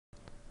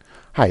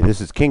Hi,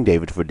 this is King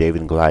David for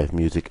David and Goliath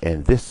Music,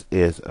 and this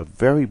is a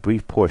very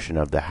brief portion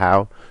of the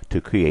How to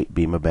Create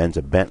Beamer, Benz,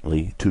 or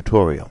Bentley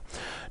tutorial.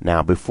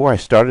 Now, before I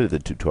started the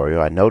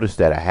tutorial, I noticed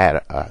that I had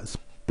a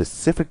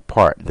specific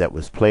part that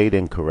was played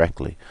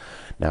incorrectly.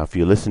 Now, if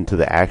you listen to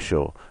the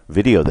actual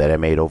video that I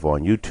made over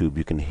on YouTube,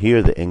 you can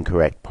hear the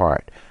incorrect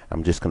part.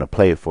 I'm just going to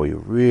play it for you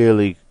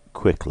really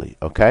quickly,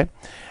 okay?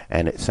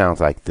 And it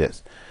sounds like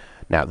this.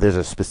 Now, there's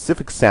a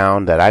specific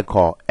sound that I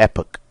call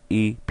epoch,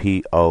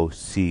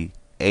 E-P-O-C-H.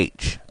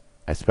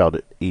 I spelled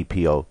it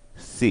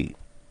E-P-O-C.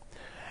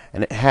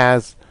 And it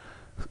has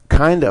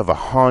kind of a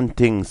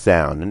haunting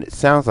sound, and it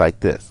sounds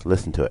like this.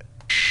 Listen to it.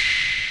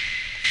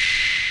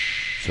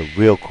 It's a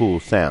real cool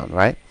sound,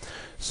 right?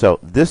 So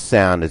this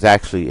sound is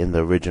actually in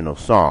the original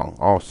song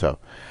also.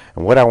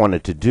 And what I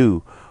wanted to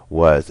do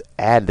was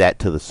add that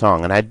to the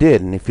song, and I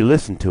did. And if you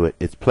listen to it,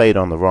 it's played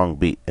on the wrong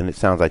beat, and it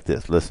sounds like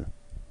this. Listen.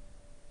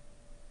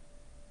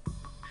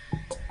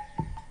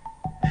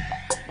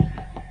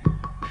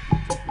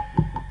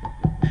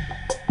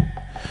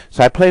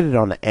 So I played it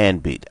on the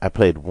and beat. I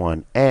played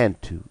 1 and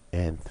 2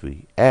 and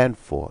 3 and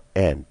 4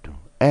 and 2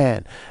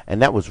 and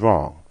that was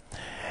wrong.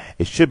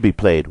 It should be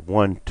played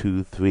 1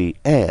 2 3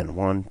 and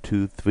 1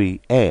 2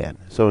 3 and.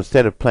 So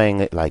instead of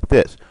playing it like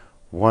this,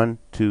 1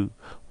 2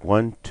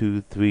 1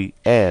 2 3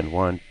 and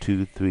 1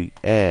 2 3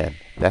 and,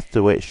 that's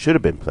the way it should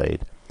have been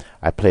played.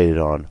 I played it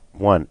on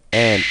 1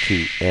 and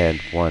 2 and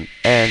 1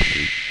 and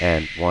 3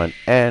 and 1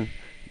 and.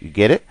 You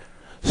get it?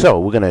 So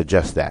we're going to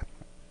adjust that.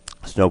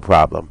 It's no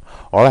problem.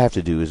 All I have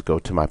to do is go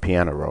to my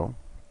piano roll.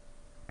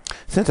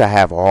 Since I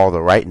have all the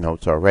right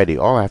notes already,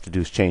 all I have to do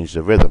is change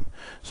the rhythm.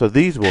 So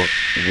these were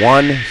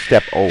one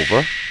step over.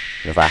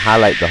 And if I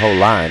highlight the whole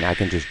line, I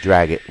can just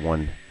drag it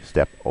one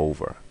step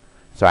over.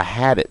 So I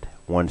had it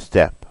one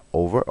step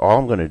over. All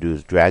I'm going to do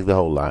is drag the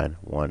whole line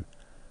one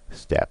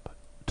step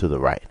to the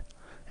right.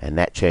 And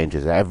that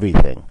changes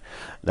everything.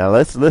 Now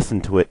let's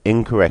listen to it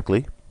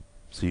incorrectly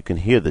so you can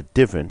hear the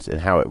difference in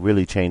how it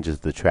really changes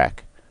the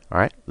track. All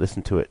right,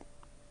 listen to it.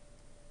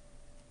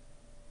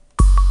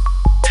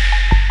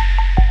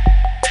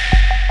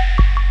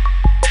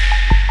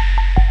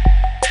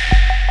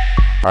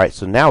 Alright,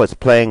 so now it's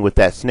playing with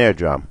that snare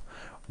drum.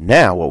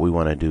 Now what we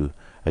want to do,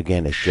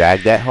 again, is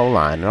drag that whole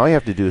line. And all you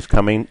have to do is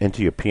come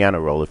into your piano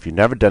roll, if you've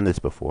never done this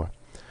before,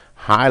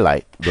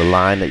 highlight the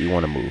line that you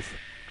want to move,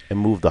 and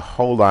move the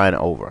whole line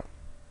over.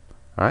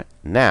 Alright,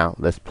 now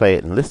let's play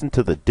it and listen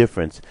to the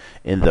difference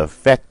in the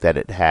effect that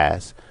it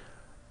has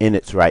in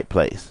its right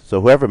place.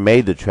 So whoever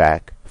made the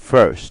track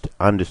first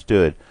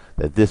understood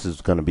that this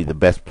is going to be the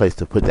best place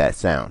to put that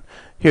sound.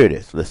 Here it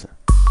is, listen.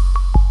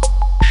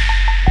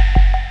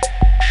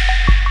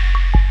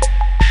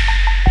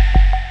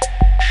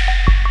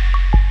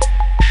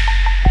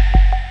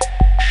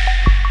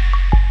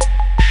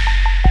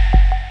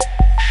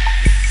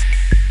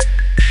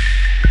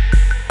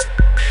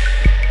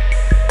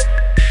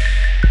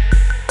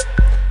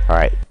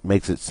 Alright,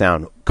 makes it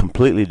sound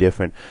completely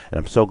different, and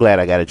I'm so glad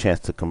I got a chance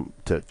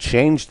to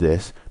change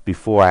this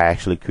before I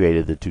actually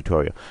created the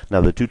tutorial.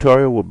 Now the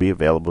tutorial will be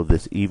available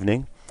this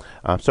evening,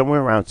 somewhere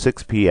around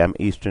 6 p.m.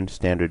 Eastern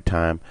Standard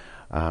Time.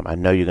 I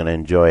know you're going to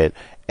enjoy it.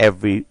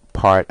 Every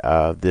part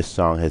of this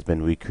song has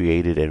been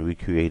recreated and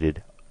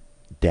recreated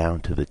down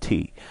to the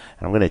T.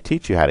 And I'm going to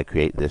teach you how to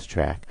create this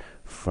track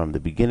from the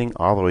beginning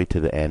all the way to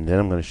the end. Then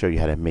I'm going to show you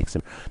how to mix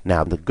them.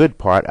 Now the good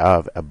part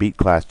of a beat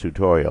class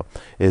tutorial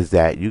is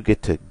that you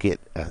get to get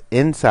an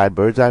inside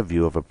bird's eye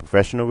view of a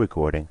professional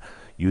recording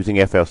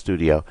using FL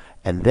Studio,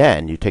 and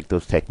then you take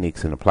those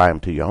techniques and apply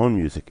them to your own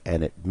music,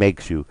 and it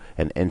makes you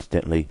an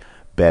instantly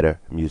better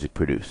music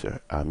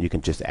producer. You can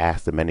just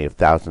ask the many of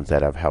thousands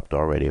that I've helped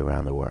already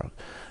around the world.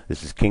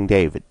 This is King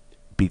David,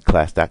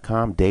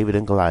 beatclass.com, David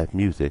and Goliath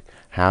Music,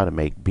 how to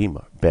make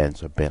Beamer,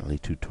 Benz, or Bentley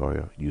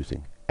tutorial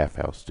using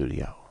FL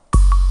Studio.